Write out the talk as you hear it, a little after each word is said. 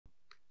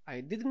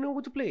I didn't know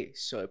what to play,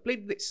 so I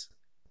played this.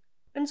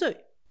 Enjoy!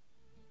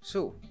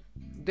 So,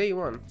 day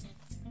 1.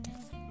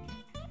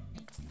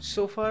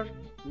 So far,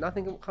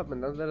 nothing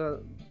happened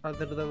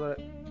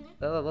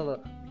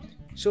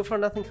So far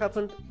nothing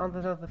happened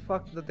other than the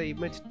fact that I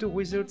met 2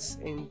 wizards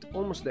and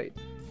almost died.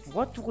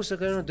 What was I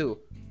gonna do?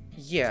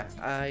 Yeah,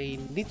 I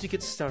need to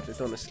get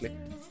started, honestly.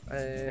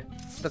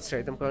 That's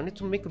right, I'm gonna need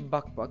to make a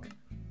backpack.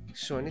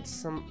 So I need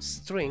some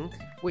string.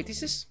 Wait,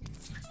 is this?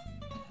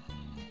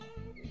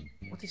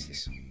 What is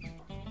this?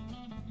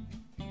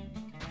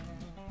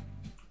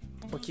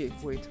 Okay,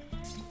 wait.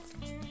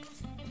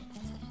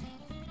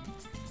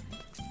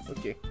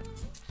 Okay.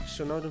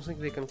 So now I don't think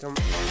they can come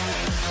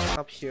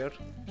up here.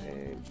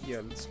 And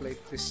yeah, let's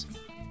like this.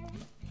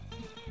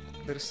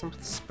 There's some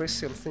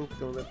special thing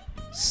on that.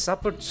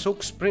 Supper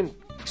choke sprint.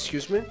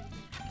 Excuse me?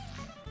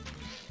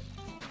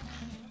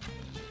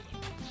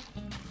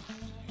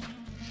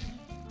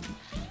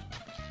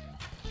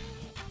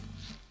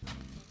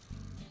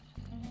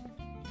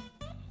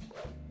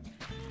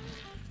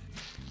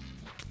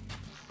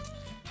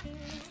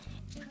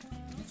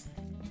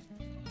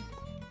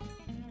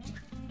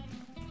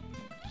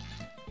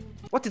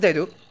 What did I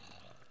do?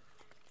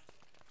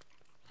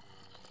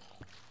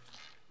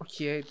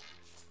 Okay.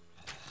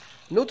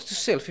 Note to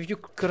self, if you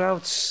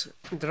crouch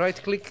and right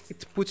click,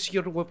 it puts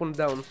your weapon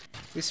down.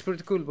 It's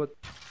pretty cool, but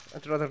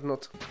I'd rather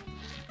not.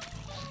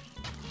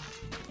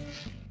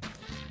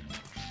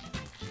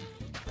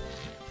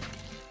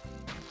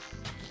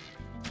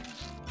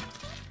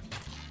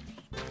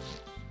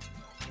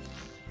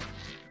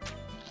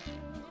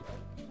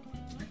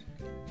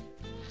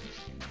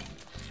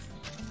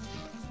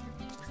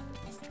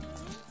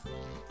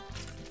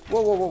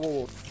 Whoa, whoa, whoa, whoa,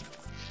 whoa.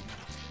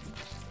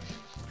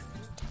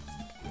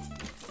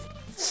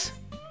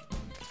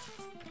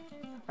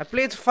 I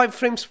played 5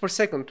 frames per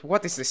second.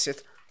 What is this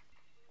shit?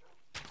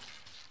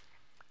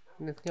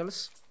 Anything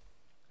else?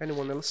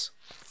 Anyone else?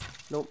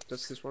 No,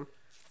 that's this one.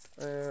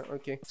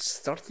 Okay.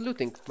 Start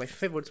looting. My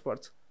favorite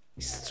part.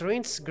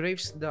 Strange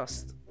Graves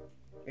Dust.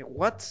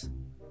 What?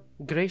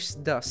 Graves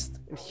Dust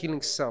and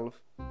Healing Salve.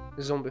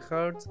 Zombie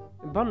Heart.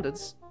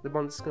 Bandits. The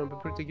bandits can be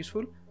pretty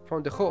useful.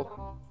 Found a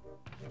hoe.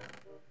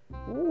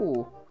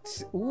 Ooh.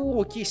 Ooh,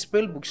 okay,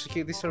 spellbooks.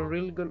 Okay, these are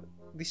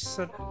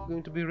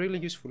going to be really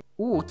useful.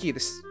 Ooh, okay,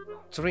 this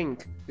string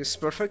is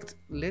perfect.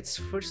 Let's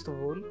first of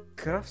all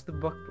craft the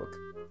backpack.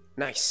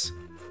 Nice.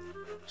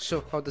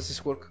 So, how does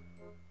this work?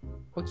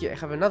 Okay, I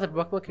have another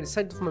backpack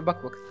inside of my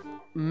backpack.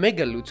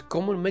 Mega loot,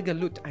 common mega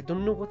loot. I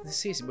don't know what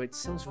this is, but it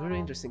sounds very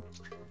interesting.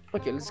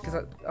 Okay, let's get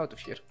out of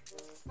here.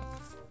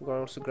 I'm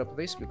gonna also grab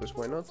this because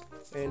why not?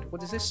 And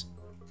what is this?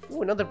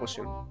 Ooh, another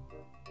potion.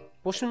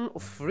 Potion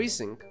of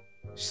freezing.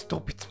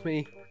 Stop it,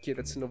 May. Okay,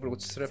 that's an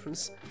Overwatch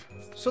reference.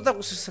 So that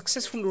was a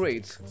successful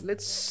raid.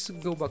 Let's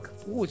go back.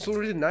 Oh, it's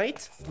already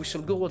night? We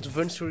shall go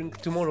adventuring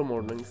tomorrow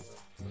morning.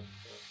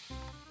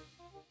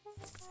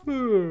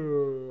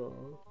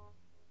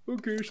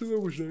 Okay, so that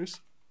was nice.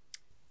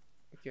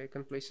 Okay, I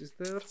can place it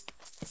there.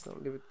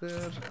 I'll leave it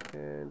there.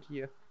 And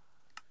yeah.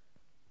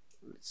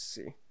 Let's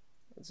see.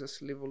 I'll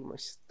just leave all my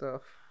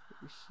stuff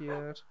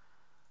here.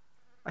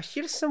 I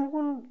hear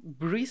someone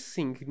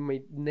breathing in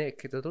my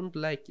neck and I don't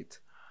like it.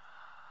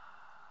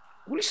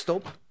 Will you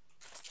stop?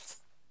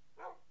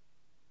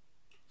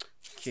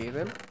 Okay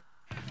then.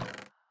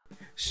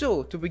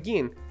 So, to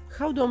begin,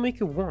 how do I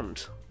make a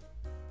wand?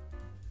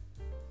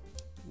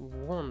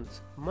 Wand.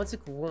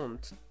 Magic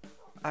wand.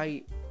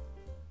 I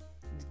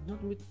did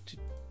not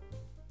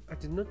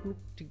mean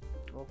to...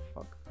 Oh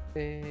fuck.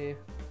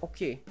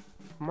 Okay.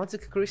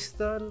 Magic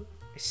crystal,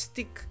 a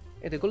stick,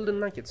 and a golden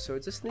nugget. So I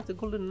just need a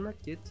golden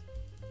nugget,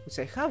 which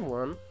I have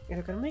one, and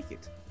I can make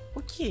it.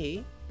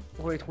 Okay.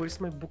 Wait, where's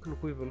my book and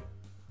quiver?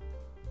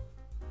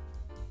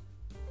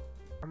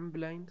 I'm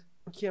blind.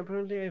 Okay,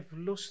 apparently I've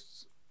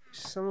lost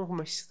some of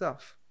my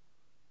stuff.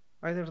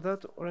 Either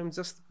that or I'm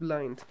just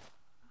blind.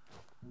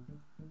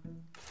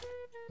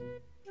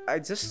 I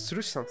just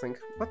threw something.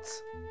 What?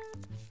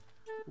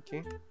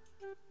 Okay.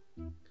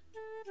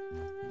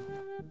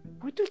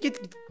 Where do I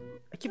get...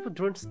 I keep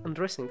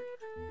undressing.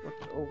 What?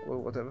 Oh, well,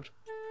 whatever.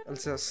 I'll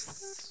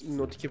just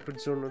not keep a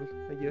journal,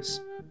 I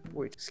guess.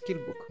 Wait, skill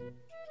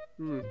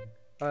book.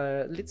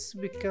 Let's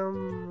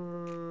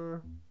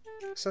become...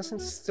 Assassin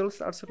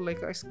Stealth Archer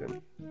like ice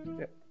cream.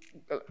 Yeah.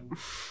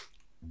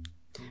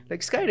 Like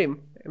Skyrim,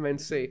 I meant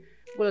to say.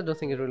 Well, I don't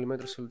think it really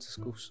matters, so let's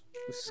just go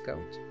to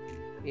scout.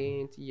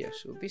 And yeah,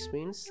 so this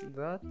means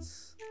that...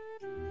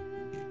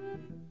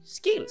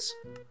 Skills!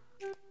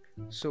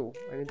 So,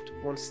 I need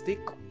 1 stick,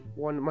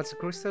 1 magic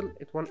crystal,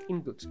 and 1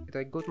 ingot. And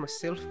I got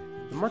myself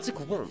a magic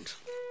wand.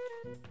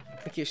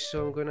 Okay,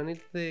 so I'm gonna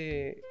need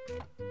the...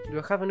 Do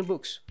I have any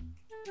books?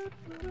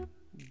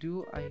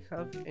 Do I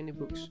have any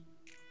books?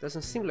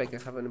 Doesn't seem like I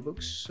have any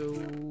books, so...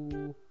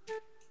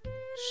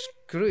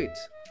 Screw it.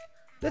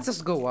 Let's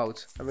just go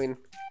out. I mean,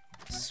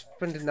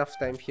 spend enough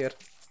time here.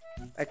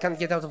 I can't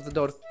get out of the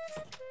door.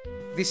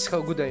 This is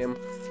how good I am.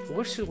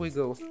 Where should we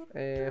go?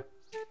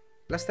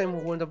 Last time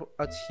we went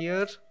out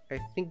here. I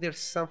think there's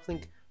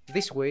something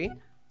this way.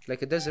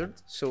 like a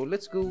desert. So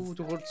let's go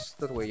towards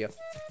that way, yeah.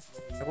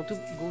 I want to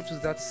go to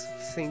that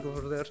thing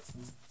over there.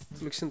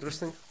 It looks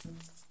interesting.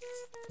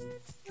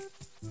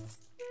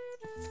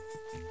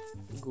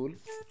 Cool.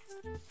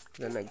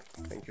 An egg,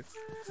 thank you.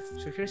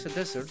 So here's a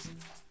desert.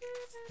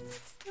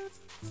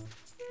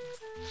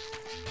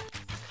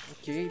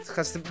 Okay, it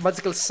has the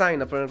magical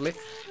sign apparently.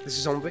 This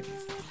zombie.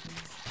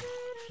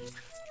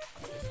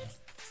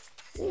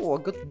 Oh,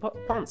 I got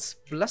pants.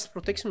 Blast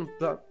protection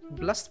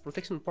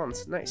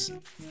pants. Nice.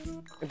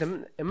 And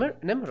an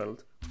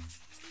emerald.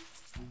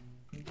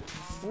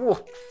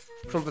 Whoa!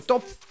 From the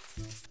top.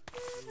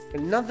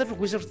 Another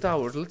wizard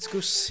tower. Let's go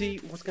see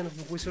what kind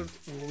of wizard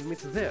we'll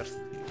meet there.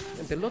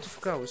 And a lot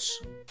of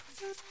cows.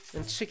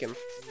 And chicken.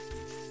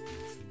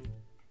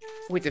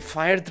 With a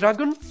fire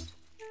dragon?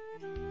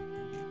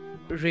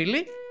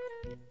 Really?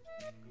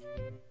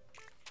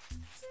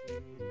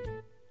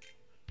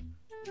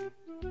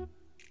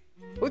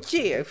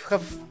 Okay, I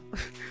have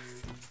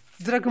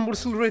Dragon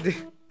Balls already.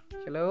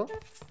 Hello?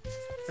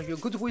 Are you a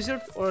good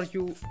wizard or are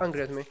you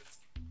angry at me?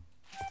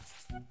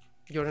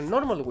 You're a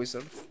normal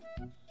wizard.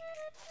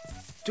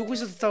 Two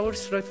wizard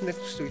towers right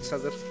next to each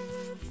other.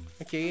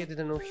 Okay, I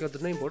didn't know he had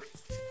a neighbor.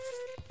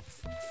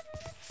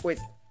 Wait,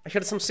 I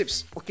heard some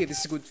sips. Okay, this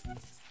is good.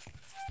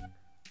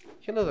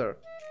 Hello there.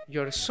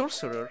 You're a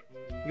sorcerer.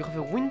 You have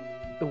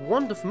a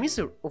wand of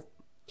mystery.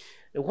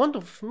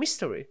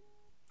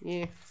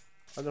 Yeah,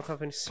 I don't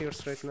have any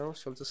seers right now,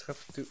 so I'll just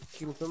have to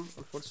kill them,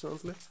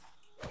 unfortunately.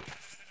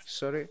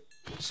 Sorry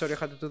I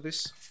had to do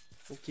this.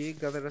 Okay,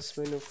 gather as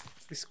many of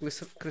these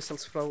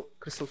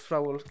crystal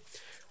flower.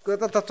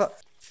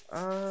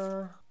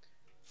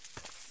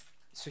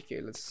 It's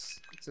okay, let's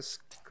just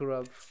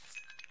grab.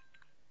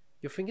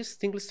 Your fingers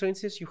tingle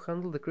strangely as you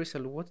handle the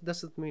crystal. What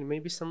does it mean?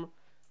 Maybe some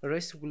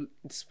rest will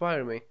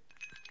inspire me.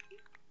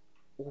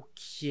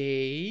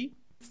 Okay.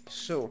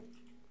 So,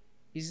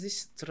 is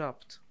this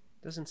trapped?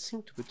 Doesn't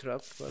seem to be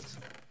trapped, but...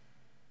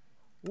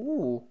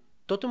 Ooh,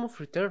 Totem of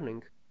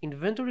Returning.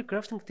 Inventory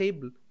crafting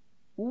table.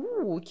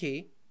 Ooh,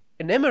 okay.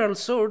 An emerald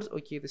sword.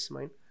 Okay, this is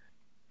mine.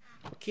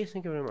 Okay,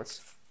 thank you very much.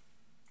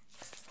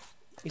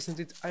 Isn't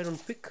it iron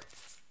pick?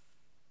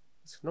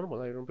 It's a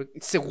normal iron pick.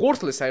 It's a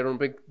worthless iron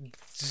pick.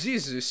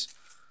 Jesus.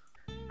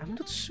 I'm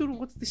not sure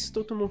what this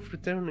Totem of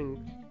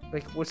Returning,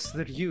 like what's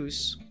their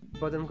use,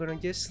 but I'm gonna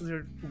guess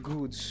they're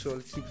good, so I'll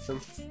keep them.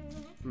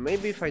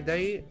 Maybe if I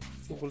die,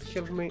 it will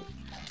help me.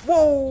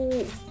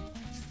 Whoa!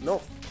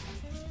 No.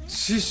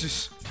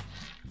 Jesus.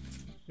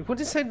 You put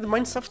inside the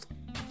mine shaft.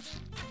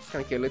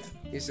 Can't kill it.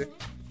 Easy.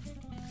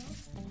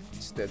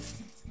 It's dead.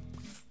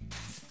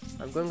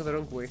 I'm going the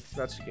wrong way.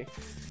 That's okay.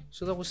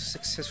 So that was a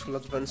successful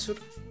adventure.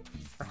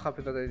 I'm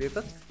happy that I did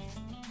that.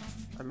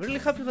 I'm really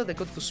happy that I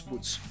got those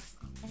boots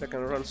that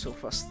can run so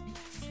fast.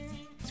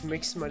 It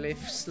makes my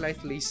life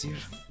slightly easier.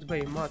 Not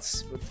by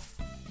much, but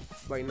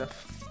by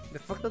enough. The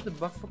fact that the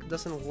backpack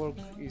doesn't work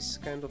is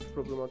kind of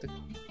problematic.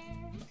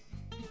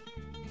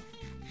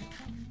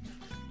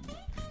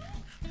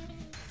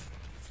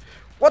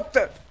 What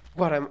the?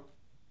 What am...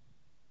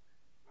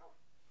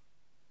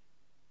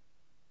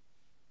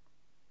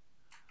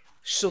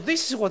 So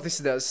this is what this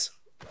does.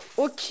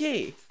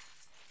 Okay.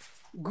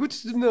 Good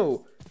to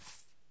know.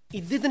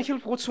 It didn't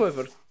help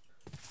whatsoever.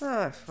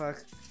 Ah,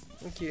 fuck.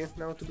 Okay,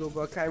 now to go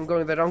back. I'm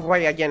going the wrong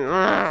way again.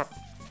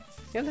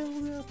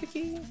 Hello,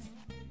 Kiki.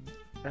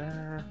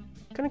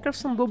 Can I craft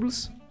some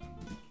bubbles?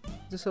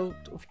 Just out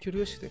of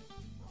curiosity.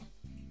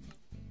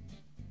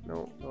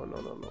 No. Oh,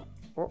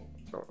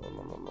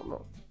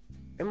 no.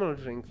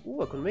 Emerald ring.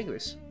 Ooh, I can make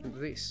this. And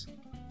this.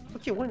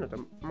 Okay, why not?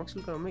 I'm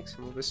actually gonna make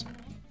some of this.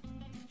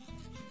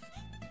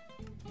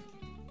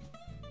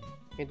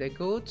 And I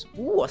got...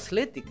 Ooh,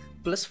 athletic.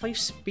 +5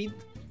 speed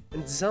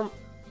and jump.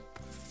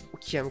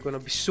 Okay, I'm gonna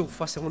be so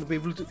fast. I want to be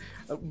able to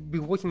be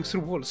walking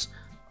through walls.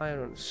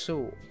 Iron.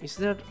 So, is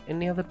there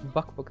any other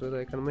backpack that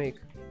I can make?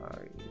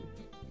 I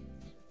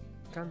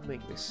can't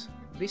make this.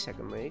 This I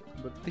can make,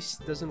 but this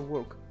doesn't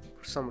work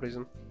for some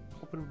reason.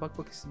 Open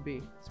backpack is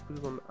B. Let's put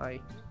it on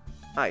I.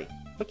 I.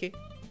 Okay.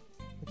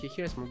 Okay,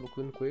 here's my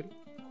Blue Quill.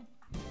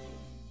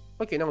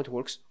 Okay, now it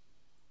works.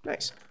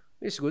 Nice.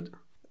 This is good.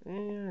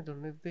 I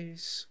don't need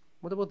this.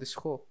 What about this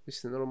hoe? This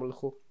is the normal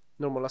hoe.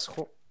 Normal ass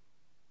hoe.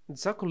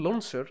 Jack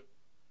launcher.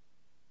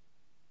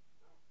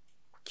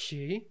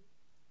 Okay.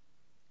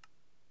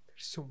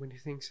 There's so many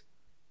things.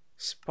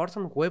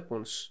 Spartan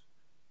weapons.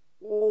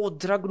 Oh,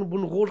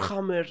 Dragonbone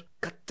Warhammer.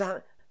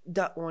 Katana.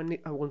 That one.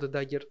 I want a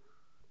dagger.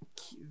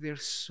 Okay,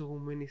 there's so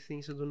many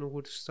things. I don't know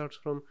where to start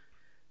from.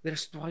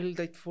 There's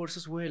Twilight Force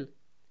as well.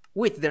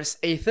 Wait, there's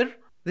Aether?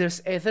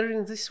 There's Aether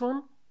in this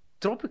one?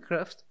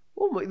 Tropicraft.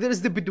 Oh my,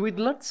 there's the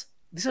Bedouinlands.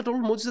 These are all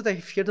mods that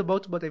I've heard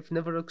about, but I've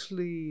never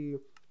actually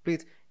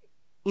played.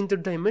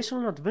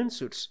 Interdimensional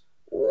Adventures.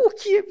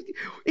 Okay,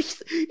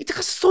 it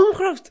has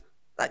Stormcraft.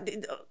 I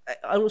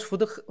almost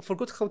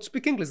forgot how to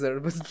speak English there,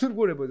 but don't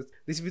worry about it.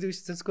 This video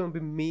is just gonna be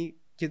me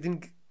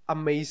getting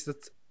amazed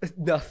at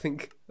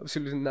nothing,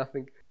 absolutely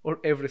nothing, or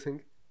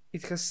everything.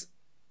 It has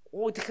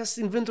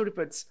inventory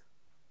pets.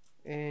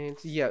 And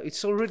yeah,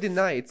 it's already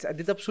night. I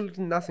did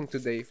absolutely nothing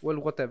today. Well,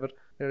 whatever.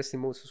 Rest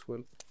emotes as well.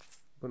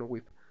 I'm gonna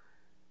weep.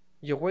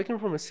 You awaken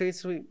from a state,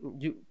 so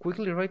you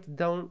quickly write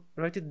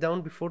it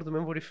down before the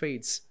memory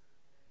fades.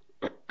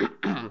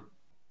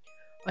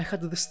 I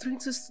had the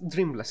strangest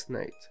dream last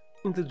night.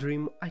 In the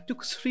dream, I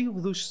took 3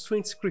 of those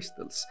strange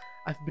crystals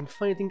I've been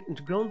finding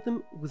and ground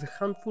them with a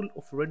handful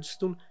of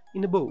redstone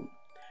in a bowl,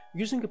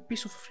 using a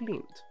piece of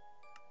flint.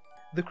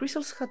 The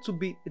crystals had to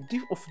be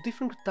of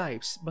different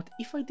types, but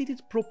if I did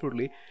it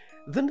properly,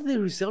 then the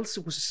result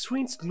was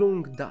strange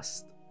glowing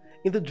dust.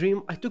 In the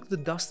dream, I took the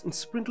dust and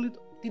sprinkled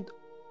it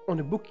on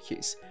a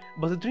bookcase,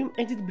 but the dream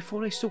ended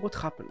before I saw what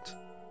happened.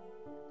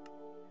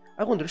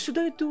 I wonder, should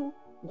I do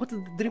what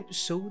the dream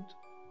showed?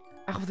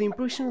 I have the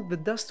impression that the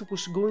dust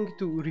was going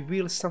to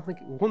reveal something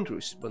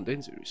wondrous but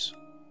dangerous.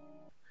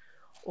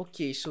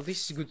 Okay, so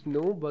this is good to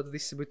know, but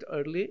this is a bit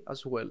early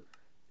as well.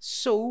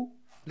 So,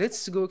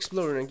 let's go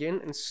exploring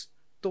again and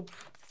stop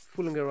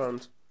fooling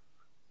around.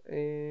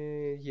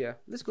 Yeah,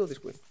 let's go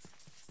this way.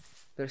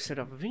 There's a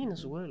ravine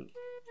as well.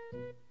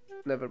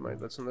 Never mind,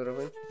 that's not a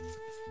ravine.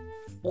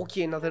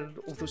 Okay, another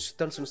of those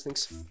dungeons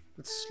things.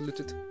 Let's loot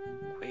it.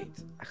 Wait,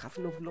 I have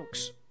no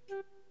blocks.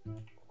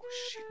 Oh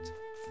shit.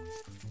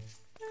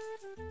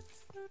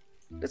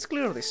 Let's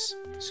clear this.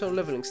 Solo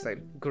leveling style.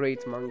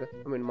 Great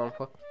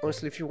manhwa.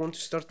 Honestly, if you want to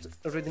start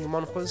reading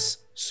manhwas,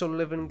 solo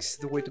leveling is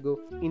the way to go.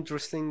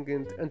 Interesting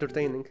and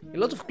entertaining. A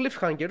lot of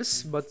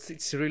cliffhangers, but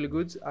it's really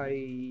good.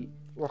 I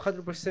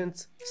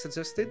 100%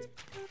 suggest it.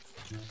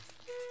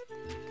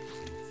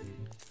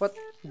 What?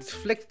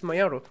 Deflected my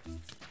arrow.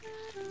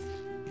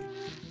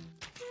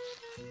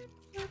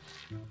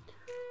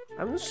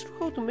 I'm not sure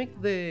how to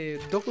make the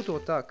doggo to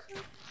attack.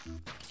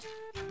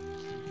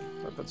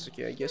 But that's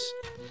okay, I guess.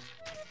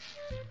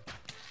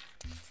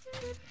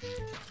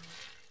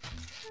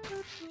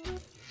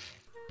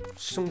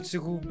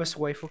 Sungjigu, best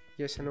waifu.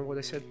 Yes, I know what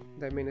I said.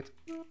 I mean it.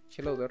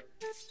 Hello there.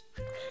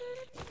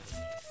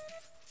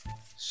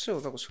 So,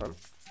 that was fun.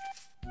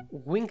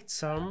 Winged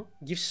Charm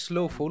gives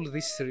slow fall.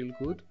 This is real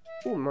good.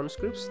 Oh,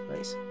 manuscripts.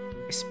 Nice.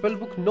 A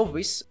spellbook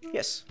novice.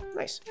 Yes,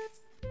 nice.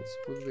 Let's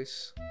put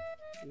this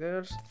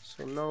there.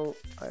 So now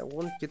I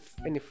won't get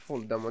any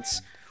fall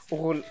damage.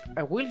 Well,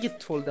 I will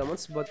get fall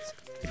damage, but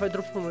if I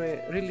drop from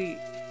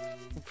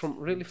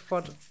really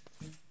far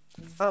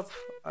up,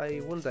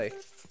 I won't die.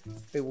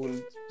 It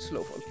will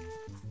slow fall.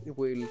 It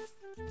will.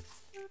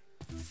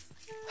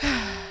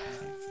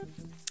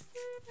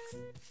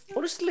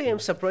 Honestly, I'm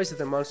surprised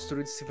that I managed to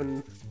reach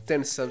even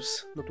 10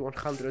 subs, not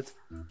 100.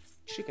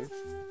 Chicken.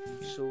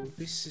 So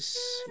this is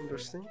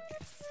interesting.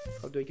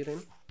 How do I get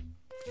in?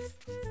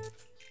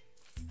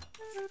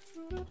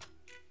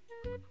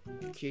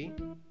 Okay.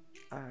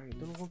 I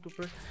don't want to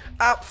press.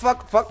 Ah,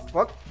 fuck.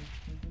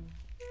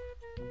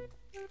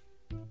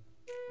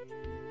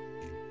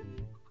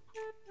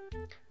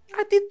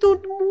 I did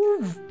not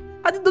move.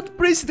 I did not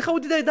press it. How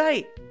did I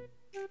die?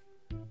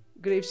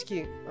 Graves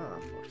key. Ah,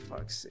 for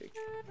fuck's sake.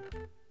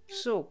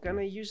 So, can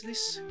I use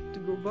this to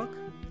go back?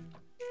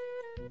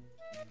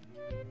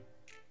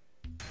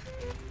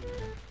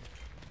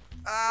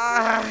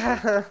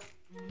 Ah!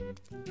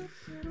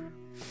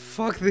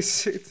 Fuck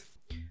this shit.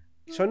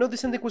 So I know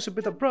this ending was a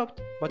bit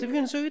abrupt, but if you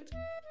enjoyed it,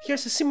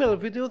 here's a similar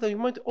video that you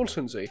might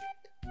also enjoy.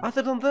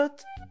 Other than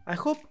that, I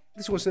hope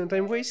this wasn't a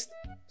time waste.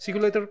 See you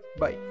later,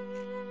 bye.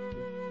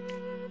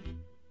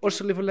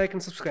 Also leave a like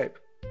and subscribe.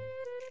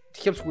 It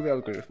helps with the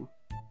algorithm.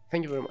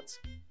 Thank you very much.